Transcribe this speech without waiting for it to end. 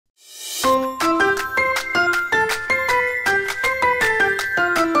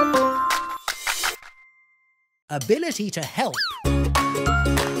Ability to help.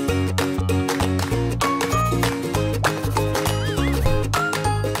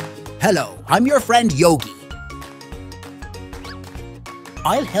 Hello, I'm your friend Yogi.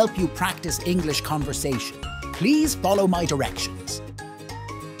 I'll help you practice English conversation. Please follow my directions.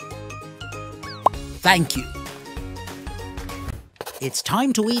 Thank you. It's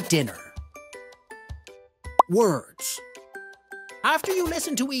time to eat dinner. Words. After you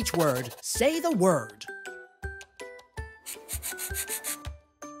listen to each word, say the word.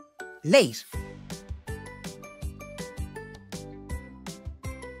 Late.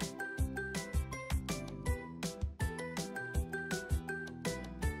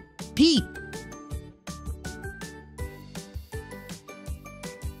 Peep.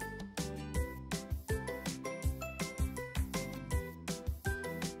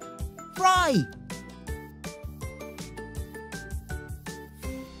 Fry.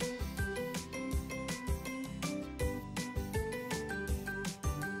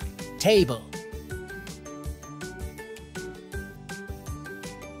 Table.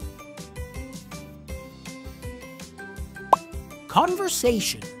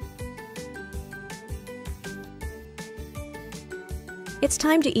 Conversation. It's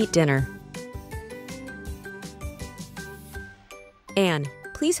time to eat dinner. Anne,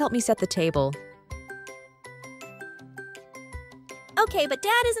 please help me set the table. Okay, but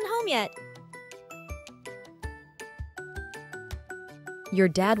Dad isn't home yet. Your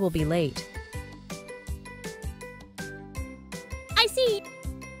dad will be late. I see.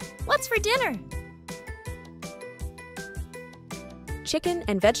 What's for dinner? Chicken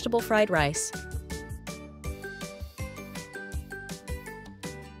and vegetable fried rice.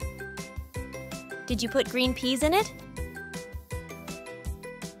 Did you put green peas in it?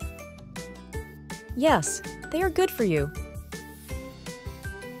 Yes, they are good for you.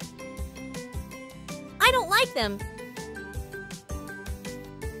 I don't like them.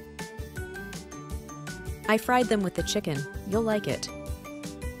 I fried them with the chicken. You'll like it.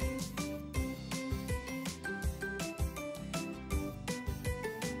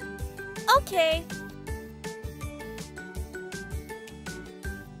 Okay.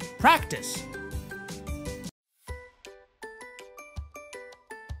 Practice.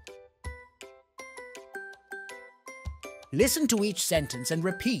 Listen to each sentence and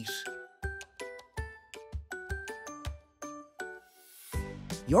repeat.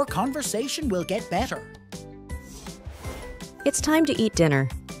 Your conversation will get better. It's time to eat dinner.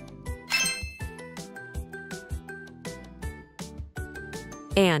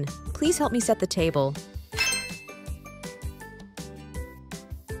 Anne, please help me set the table.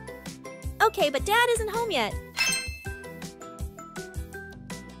 Okay, but Dad isn't home yet.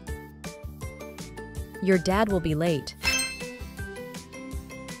 Your dad will be late.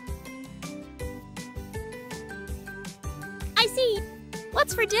 I see.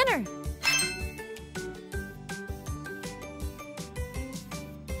 What's for dinner?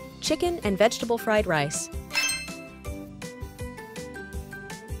 Chicken and vegetable fried rice.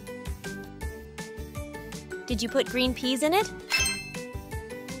 Did you put green peas in it?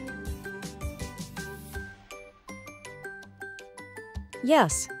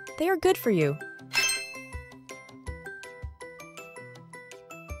 Yes, they are good for you.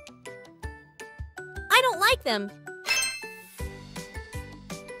 I don't like them.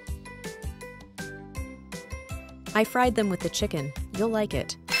 I fried them with the chicken. You'll like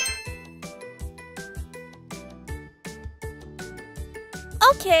it.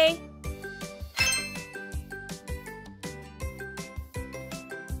 Okay.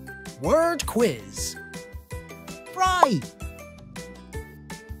 Word quiz. Fry.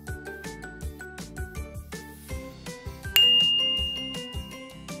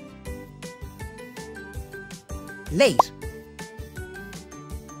 Late.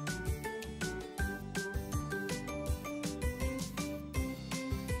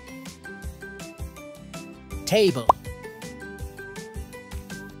 Table.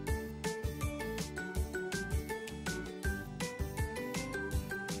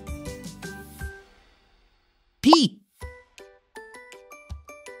 Peep.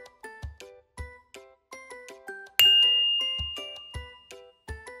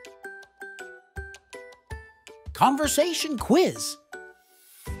 Conversation quiz.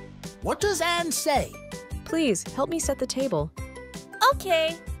 What does Anne say? Please help me set the table.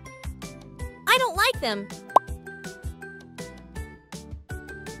 Okay. I don't like them.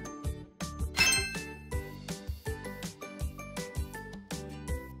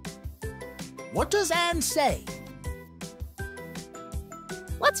 What does Anne say?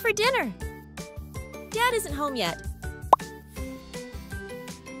 What's for dinner? Dad isn't home yet.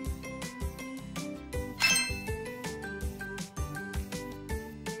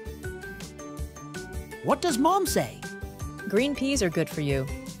 What does Mom say? Green peas are good for you.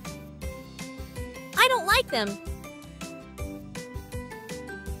 I don't like them.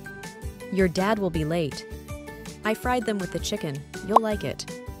 Your dad will be late. I fried them with the chicken. You'll like it.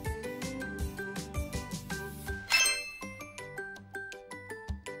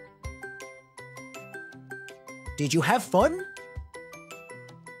 Did you have fun?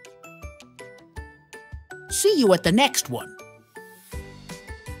 See you at the next one.